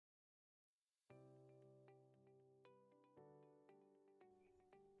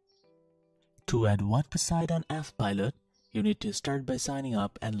To add WordPress site on Affpilot, you need to start by signing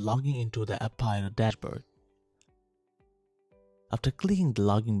up and logging into the Affpilot dashboard. After clicking the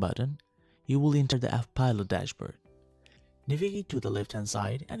login button, you will enter the Affpilot dashboard. Navigate to the left-hand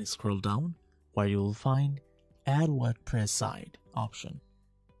side and scroll down where you will find Add WordPress Site option.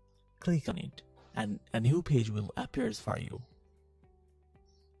 Click on it and a new page will appear for you.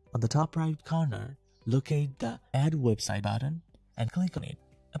 On the top right corner, locate the Add Website button and click on it.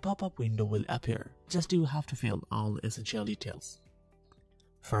 A pop-up window will appear. Just you have to fill all essential details.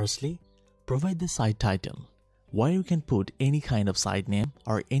 Firstly, provide the site title, where you can put any kind of site name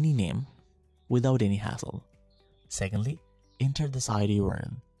or any name without any hassle. Secondly, enter the site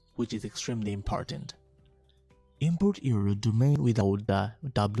URL, which is extremely important. Import your domain without the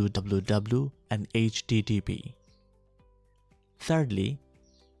www and http. Thirdly,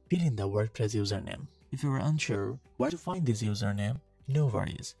 fill in the WordPress username. If you are unsure where to find this username, no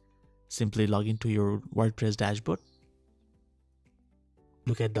worries. Simply log into your WordPress dashboard.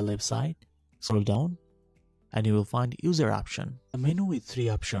 Look at the left side, scroll down, and you will find user option. A menu with 3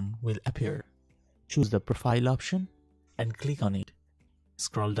 options will appear. Choose the profile option and click on it.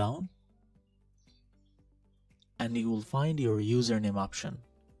 Scroll down and you will find your username option.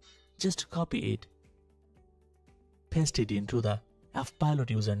 Just copy it, paste it into the Affpilot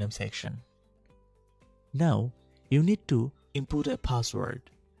username section. Now you need to input a password,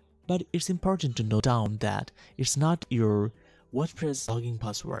 but it's important to note down that it's not your WordPress login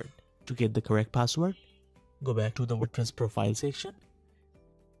password. To get the correct password, go back to the WordPress profile section.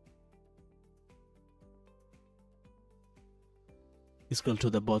 Scroll to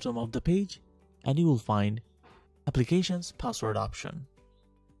the bottom of the page and you will find Applications Password option.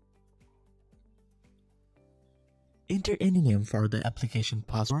 Enter any name for the application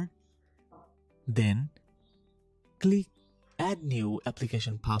password. Then click Add New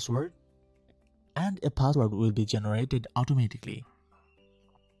Application Password and a password will be generated automatically.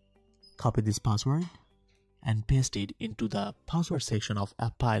 Copy this password and paste it into the password section of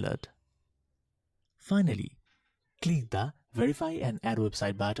Affpilot. Finally, click the Verify and Add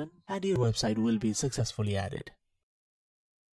Website button and your website will be successfully added.